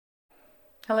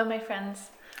Hello, my friends.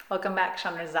 Welcome back,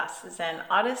 Chandra's Zen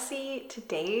Odyssey.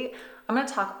 Today, I'm going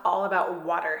to talk all about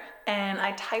water, and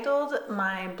I titled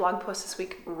my blog post this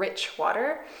week, Rich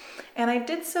Water. And I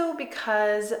did so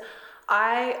because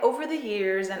over the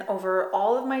years and over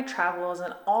all of my travels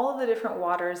and all of the different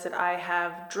waters that I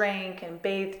have drank and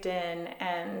bathed in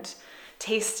and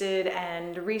tasted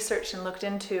and researched and looked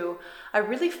into, I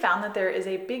really found that there is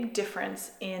a big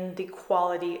difference in the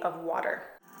quality of water.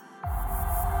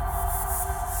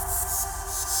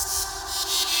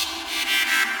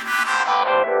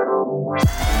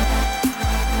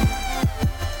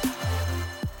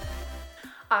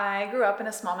 I grew up in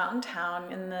a small mountain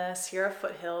town in the Sierra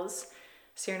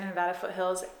Nevada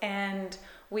foothills, and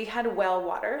we had well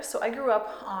water. So I grew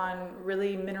up on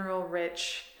really mineral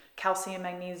rich, calcium,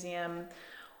 magnesium,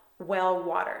 well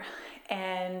water.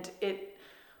 And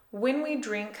when we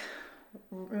drink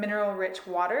mineral rich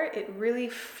water, it really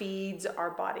feeds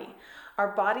our body. Our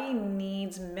body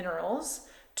needs minerals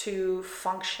to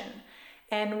function.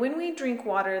 And when we drink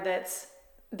water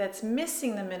that's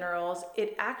missing the minerals,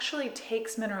 it actually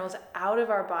takes minerals out of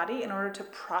our body in order to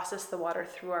process the water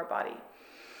through our body.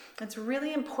 It's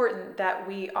really important that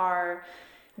we are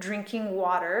drinking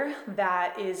water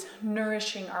that is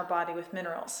nourishing our body with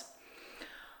minerals.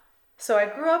 So I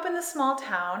grew up in a small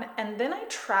town, and then I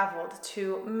traveled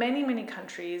to many, many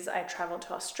countries. I traveled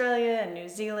to Australia and New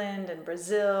Zealand and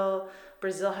Brazil.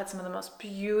 Brazil had some of the most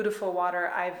beautiful water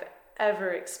I've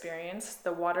ever experienced.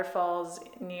 The waterfalls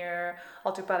near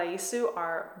Alto Paraíso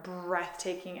are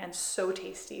breathtaking and so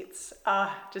tasty. It's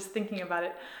just thinking about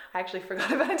it, I actually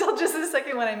forgot about it until just a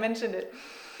second when I mentioned it.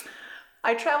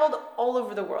 I traveled all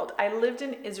over the world. I lived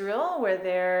in Israel, where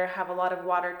they have a lot of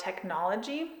water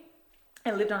technology.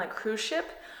 I lived on a cruise ship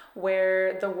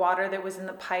where the water that was in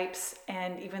the pipes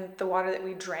and even the water that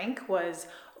we drank was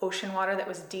ocean water that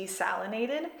was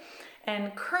desalinated.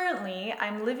 And currently,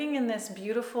 I'm living in this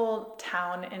beautiful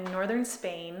town in northern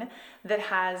Spain that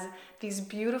has these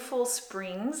beautiful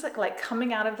springs like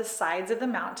coming out of the sides of the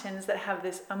mountains that have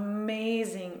this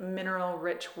amazing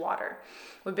mineral-rich water.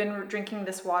 We've been drinking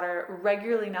this water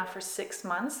regularly now for 6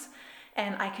 months,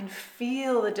 and I can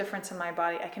feel the difference in my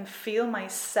body. I can feel my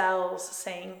cells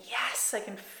saying, yes, I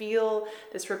can feel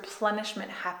this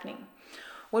replenishment happening.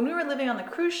 When we were living on the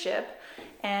cruise ship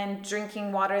and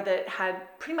drinking water that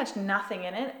had pretty much nothing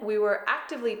in it, we were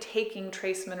actively taking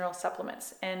trace mineral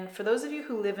supplements. And for those of you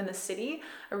who live in the city,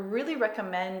 I really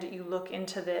recommend you look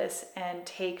into this and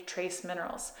take trace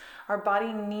minerals. Our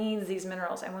body needs these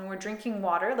minerals. And when we're drinking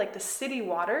water, like the city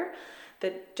water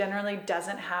that generally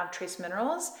doesn't have trace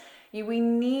minerals, we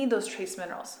need those trace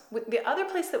minerals. The other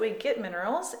place that we get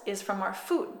minerals is from our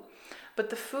food. But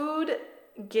the food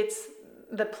gets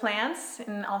the plants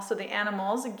and also the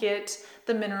animals get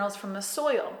the minerals from the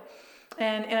soil.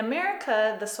 And in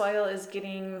America, the soil is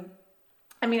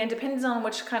it depends on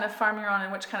which kind of farm you're on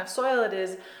and which kind of soil it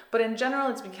is, but in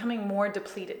general, it's becoming more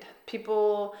depleted.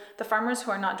 The farmers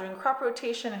who are not doing crop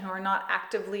rotation and who are not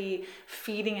actively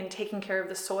feeding and taking care of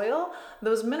the soil,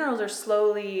 those minerals are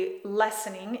slowly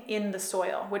lessening in the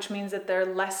soil, which means that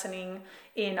they're lessening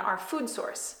in our food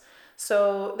source.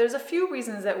 So there's a few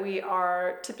reasons that we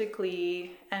are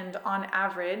typically and on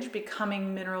average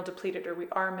becoming mineral depleted, or we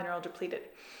are mineral depleted.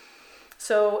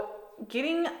 So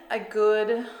getting a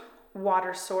good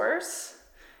water source,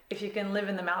 if you can live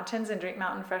in the mountains and drink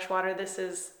mountain fresh water, this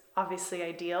is obviously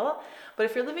ideal. But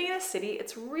if you're living in a city,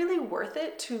 it's really worth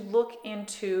it to look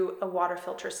into a water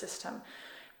filter system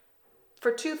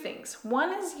for two things.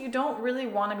 One is you don't really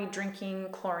want to be drinking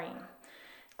chlorine.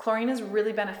 Chlorine is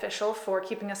really beneficial for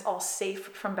keeping us all safe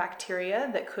from bacteria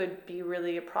that could be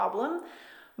really a problem,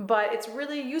 but it's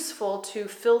really useful to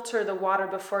filter the water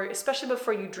especially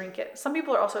before you drink it. Some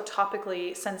people are also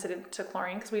topically sensitive to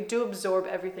chlorine because we do absorb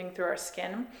everything through our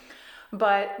skin,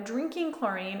 but drinking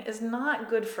chlorine is not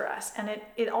good for us, and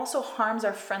it also harms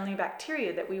our friendly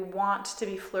bacteria that we want to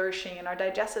be flourishing in our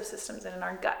digestive systems and in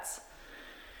our guts.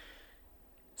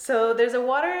 So there's a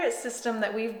water system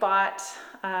that we've bought,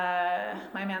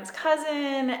 my man's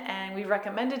cousin, and we've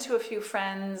recommended to a few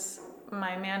friends.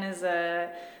 My man is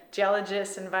a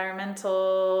geologist,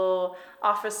 environmental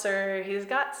officer. He's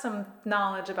got some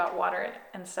knowledge about water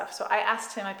and stuff. So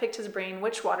I picked his brain,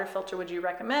 which water filter would you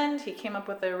recommend? He came up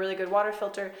with a really good water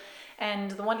filter,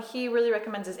 and the one he really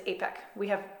recommends is APEC.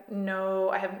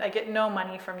 I get no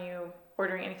money from you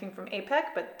ordering anything from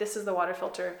APEC, but this is the water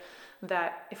filter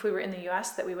that if we were in the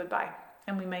US that we would buy,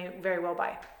 and we may very well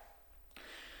buy.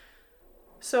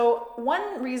 So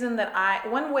one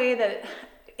way that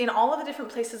in all of the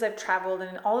different places I've traveled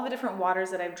and in all of the different waters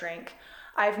that I've drank,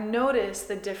 I've noticed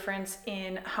the difference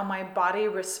in how my body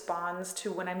responds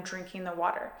to when I'm drinking the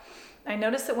water. I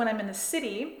notice that when I'm in the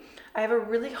city, I have a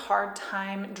really hard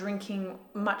time drinking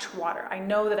much water. I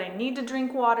know that I need to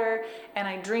drink water and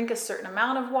I drink a certain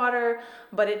amount of water,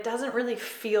 but it doesn't really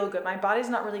feel good. My body's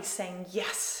not really saying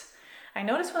yes. I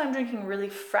notice when I'm drinking really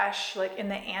fresh, like in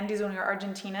the Andes when we were in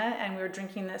Argentina and we were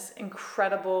drinking this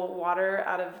incredible water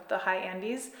out of the high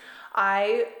Andes,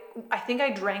 I think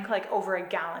I drank like over a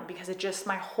gallon because it just,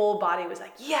 my whole body was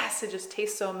like, yes, it just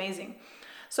tastes so amazing.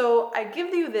 So I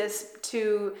give you this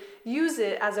to use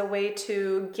it as a way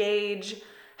to gauge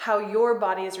how your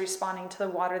body is responding to the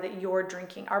water that you're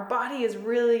drinking. Our body is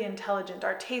really intelligent.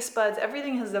 Our taste buds,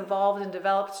 everything has evolved and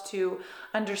developed to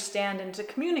understand and to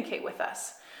communicate with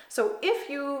us. So if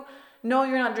you know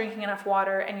you're not drinking enough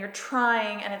water and you're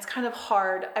trying and it's kind of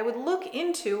hard, I would look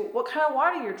into what kind of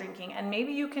water you're drinking, and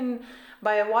maybe you can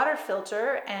buy a water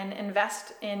filter and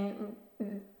invest in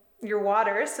your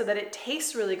water so that it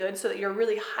tastes really good, so that you're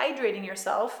really hydrating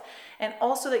yourself, and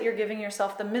also that you're giving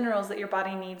yourself the minerals that your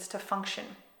body needs to function.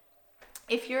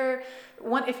 If you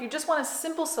just want a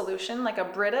simple solution, like a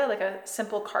Brita, like a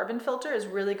simple carbon filter is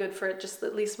really good for it, just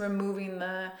at least removing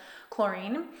the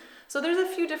chlorine. So there's a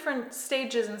few different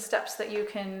stages and steps that you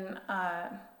can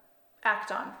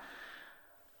act on.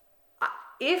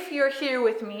 If you're here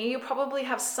with me, you probably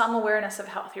have some awareness of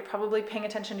health. You're probably paying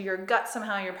attention to your gut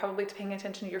somehow. You're probably paying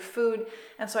attention to your food.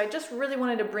 And so I just really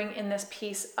wanted to bring in this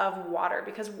piece of water,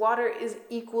 because water is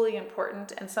equally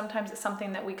important, and sometimes it's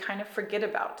something that we kind of forget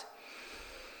about.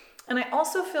 And I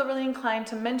also feel really inclined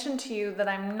to mention to you that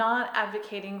I'm not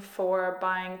advocating for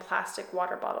buying plastic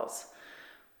water bottles.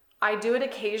 I do it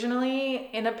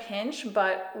occasionally in a pinch,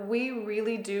 but we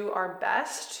really do our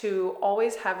best to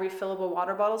always have refillable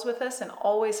water bottles with us and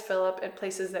always fill up at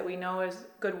places that we know is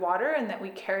good water and that we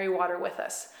carry water with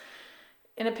us.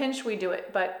 In a pinch, we do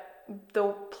it, but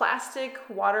the plastic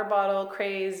water bottle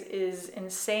craze is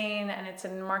insane, and it's a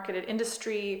marketed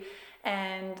industry,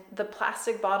 and the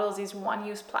plastic bottles, these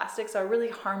one-use plastics, are really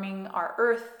harming our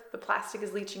earth. The plastic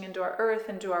is leaching into our earth,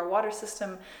 into our water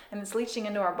system, and it's leaching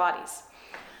into our bodies.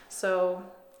 So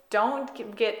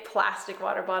don't get plastic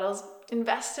water bottles.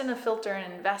 Invest in a filter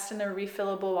and invest in a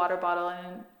refillable water bottle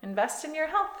and invest in your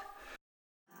health.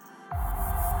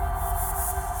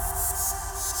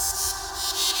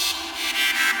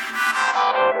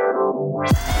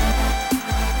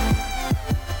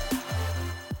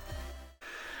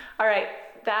 All right,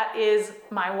 that is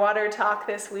my water talk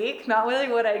this week. Not really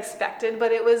what I expected,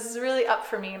 but it was really up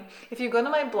for me. If you go to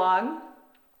my blog,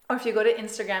 or if you go to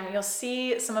Instagram, you'll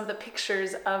see some of the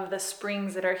pictures of the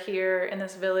springs that are here in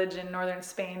this village in northern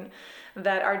Spain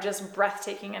that are just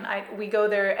breathtaking. And we go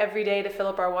there every day to fill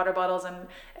up our water bottles, and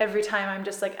every time I'm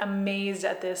just like amazed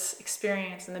at this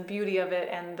experience and the beauty of it.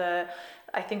 And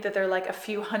I think that they're like a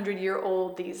few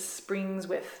 100-year-old, these springs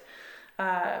with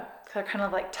they're kind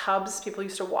of like tubs. People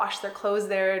used to wash their clothes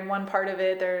there in one part of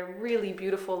it. They're really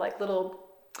beautiful, like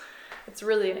it's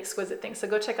really an exquisite thing. So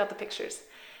go check out the pictures.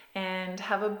 And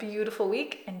have a beautiful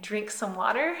week, and drink some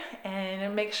water,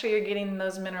 and make sure you're getting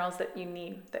those minerals that we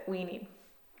need.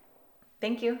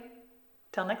 Thank you.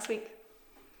 Till next week.